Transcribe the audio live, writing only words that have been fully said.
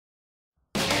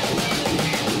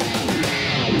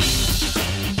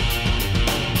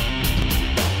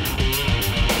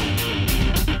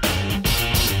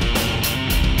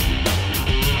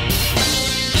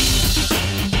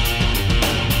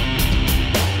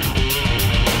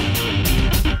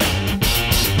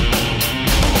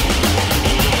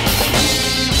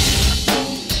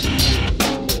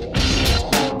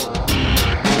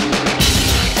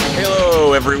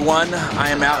everyone. I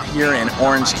am out here in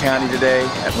Orange County today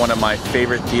at one of my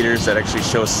favorite theaters that actually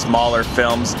shows smaller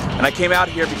films. And I came out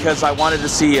here because I wanted to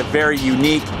see a very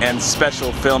unique and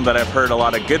special film that I've heard a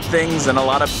lot of good things and a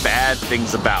lot of bad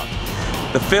things about.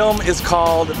 The film is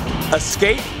called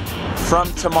Escape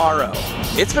from Tomorrow.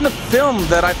 It's been a film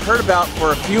that I've heard about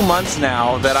for a few months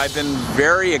now that I've been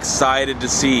very excited to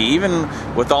see, even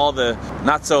with all the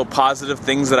not so positive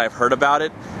things that I've heard about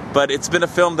it. But it's been a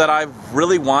film that I've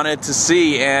really wanted to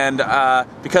see, and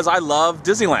because I love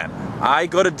Disneyland. I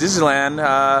go to Disneyland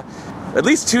at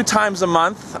least 2 times a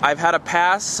month. I've had a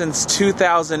pass since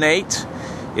 2008.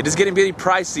 It is getting pretty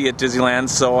pricey at Disneyland,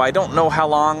 so I don't know how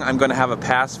long I'm going to have a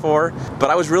pass for. But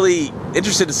I was really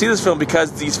interested to see this film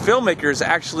because these filmmakers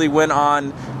actually went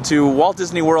on to Walt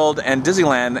Disney World and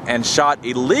Disneyland and shot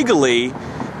illegally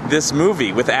this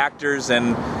movie with actors,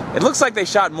 and it looks like they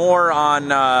shot more on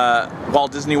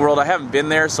Walt Disney World. I haven't been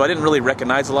there, so I didn't really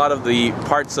recognize a lot of the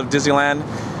parts of Disneyland.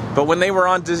 But when they were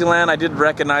on Disneyland, I did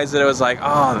recognize it. I was like,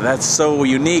 oh, that's so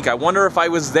unique. I wonder if I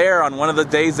was there on one of the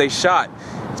days they shot,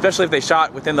 especially if they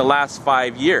shot within the last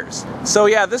 5 years. So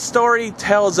yeah, this story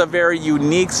tells a very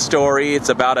unique story. It's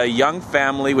about a young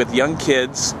family with young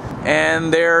kids,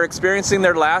 and they're experiencing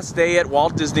their last day at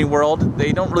Walt Disney World.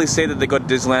 They don't really say that they go to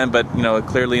Disneyland, but you know,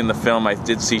 clearly in the film I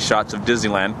did see shots of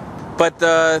Disneyland.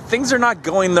 But things are not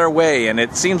going their way, and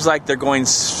it seems like they're going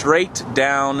straight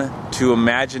down to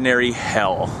imaginary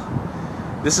hell.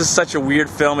 This is such a weird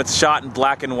film. It's shot in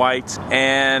black and white,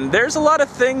 and there's a lot of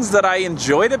things that I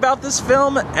enjoyed about this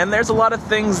film, and there's a lot of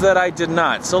things that I did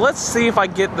not. So let's see if I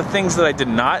get the things that I did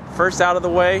not first out of the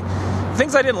way. The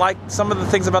things I didn't like, some of the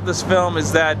things about this film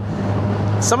is that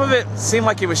some of it seemed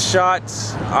like it was shot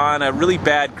on a really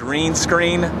bad green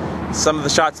screen. Some of the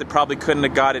shots that probably couldn't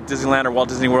have got at Disneyland or Walt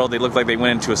Disney World, they look like they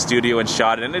went into a studio and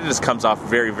shot it, and it just comes off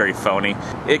very, very phony.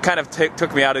 It kind of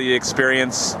took me out of the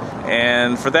experience,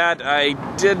 and for that, I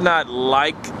did not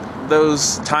like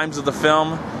those times of the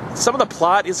film. Some of the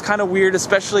plot is kind of weird,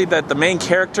 especially that the main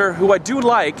character, who I do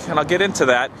like, and I'll get into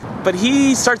that, but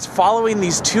he starts following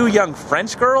these 2 young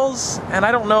French girls, and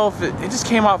I don't know if it just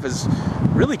came off as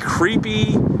really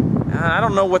creepy. I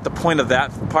don't know what the point of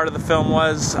that part of the film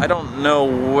was. I don't know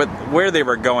where they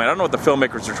were going. I don't know what the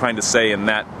filmmakers were trying to say in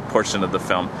that portion of the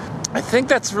film. I think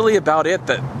that's really about it.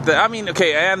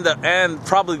 And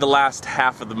probably the last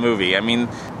half of the movie. I mean,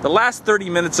 the last 30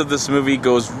 minutes of this movie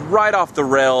goes right off the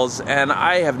rails, and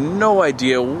I have no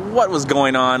idea what was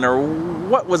going on or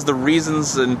what was the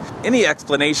reasons, and any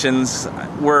explanations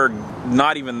were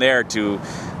not even there to,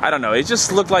 I don't know. It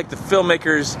just looked like the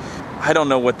filmmakers, I don't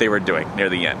know what they were doing near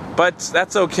the end. But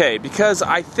that's okay, because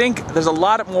I think there's a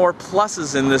lot more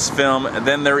pluses in this film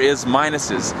than there is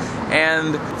minuses.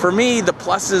 And for me, the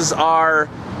pluses are,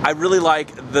 I really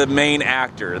like the main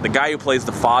actor, the guy who plays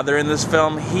the father in this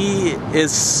film. He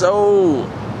is so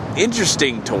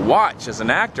interesting to watch as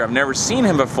an actor. I've never seen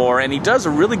him before, and he does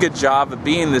a really good job of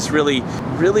being this really,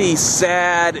 really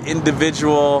sad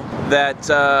individual that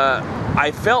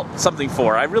I felt something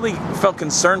for. I really felt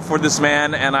concerned for this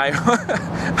man, and I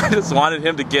I just wanted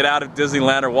him to get out of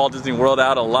Disneyland or Walt Disney World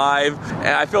out alive. And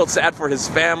I felt sad for his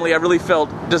family. I really felt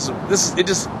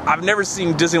I've never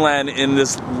seen Disneyland in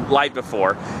this light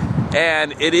before.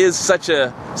 And it is such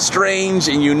a strange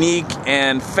and unique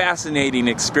and fascinating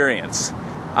experience.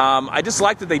 I just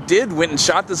like that they went and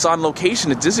shot this on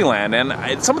location at Disneyland,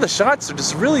 and some of the shots are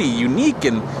just really unique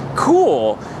and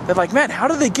cool. They're like, man, how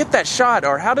did they get that shot,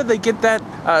 or how did they get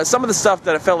that? Some of the stuff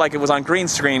that I felt like it was on green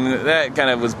screen, that kind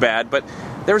of was bad, but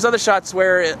there was other shots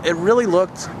where it really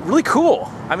looked really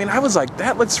cool. I mean, I was like,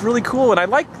 that looks really cool, and I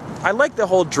like the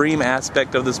whole dream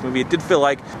aspect of this movie. It did feel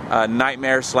like a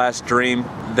nightmare/dream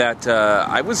that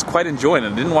I was quite enjoying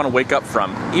and didn't want to wake up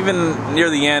from, even near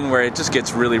the end where it just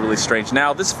gets really, really strange.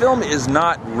 Now, this film is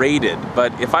not rated,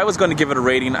 but if I was going to give it a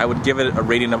rating, I would give it a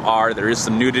rating of R. There is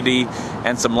some nudity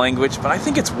and some language, but I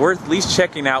think it's worth at least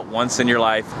checking out once in your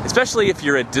life, especially if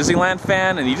you're a Disneyland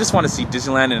fan and you just want to see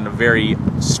Disneyland in a very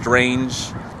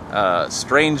strange,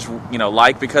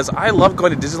 because I love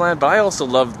going to Disneyland, but I also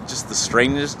love just the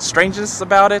strangeness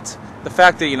about it. The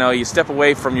fact that, you step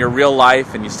away from your real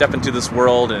life and you step into this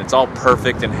world and it's all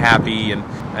perfect and happy. And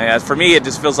as for me, it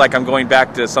just feels like I'm going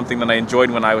back to something that I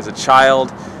enjoyed when I was a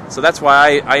child. So that's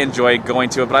why I enjoy going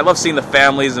to it. But I love seeing the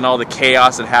families and all the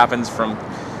chaos that happens from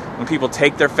when people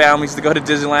take their families to go to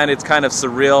Disneyland. It's kind of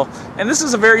surreal. And this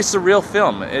is a very surreal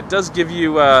film. It does give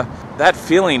you that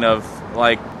feeling of,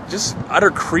 like, just utter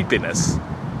creepiness.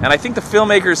 And I think the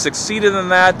filmmakers succeeded in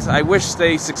that. I wish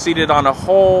they succeeded on a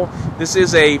whole. This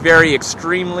is a very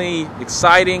extremely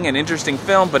exciting and interesting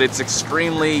film, but it's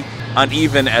extremely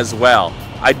uneven as well.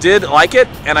 I did like it,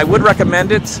 and I would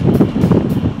recommend it,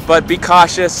 but be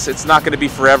cautious. It's not going to be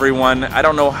for everyone. I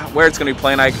don't know where it's going to be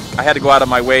playing. I had to go out of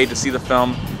my way to see the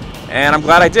film, and I'm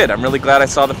glad I did. I'm really glad I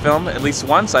saw the film at least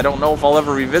once. I don't know if I'll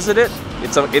ever revisit it.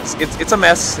 It's a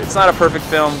mess. It's not a perfect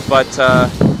film, but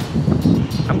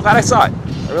I'm glad I saw it.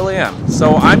 I really am.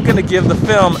 So I'm going to give the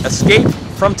film Escape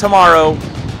from Tomorrow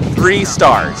 3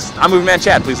 stars. I'm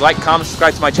MovieManCHAD. Please like, comment,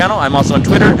 subscribe to my channel. I'm also on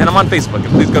Twitter, and I'm on Facebook.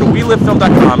 And please go to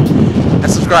WeLiveFilm.com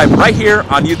and subscribe right here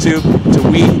on YouTube to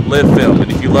We Live Film.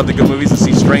 And if you love the good movies and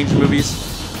see strange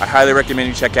movies, I highly recommend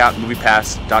you check out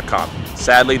MoviePass.com.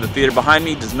 Sadly, the theater behind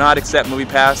me does not accept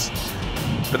MoviePass,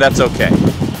 but that's okay.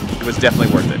 It was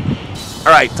definitely worth it.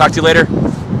 All right, talk to you later.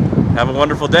 Have a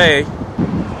wonderful day.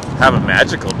 Have a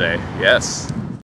magical day. Yes.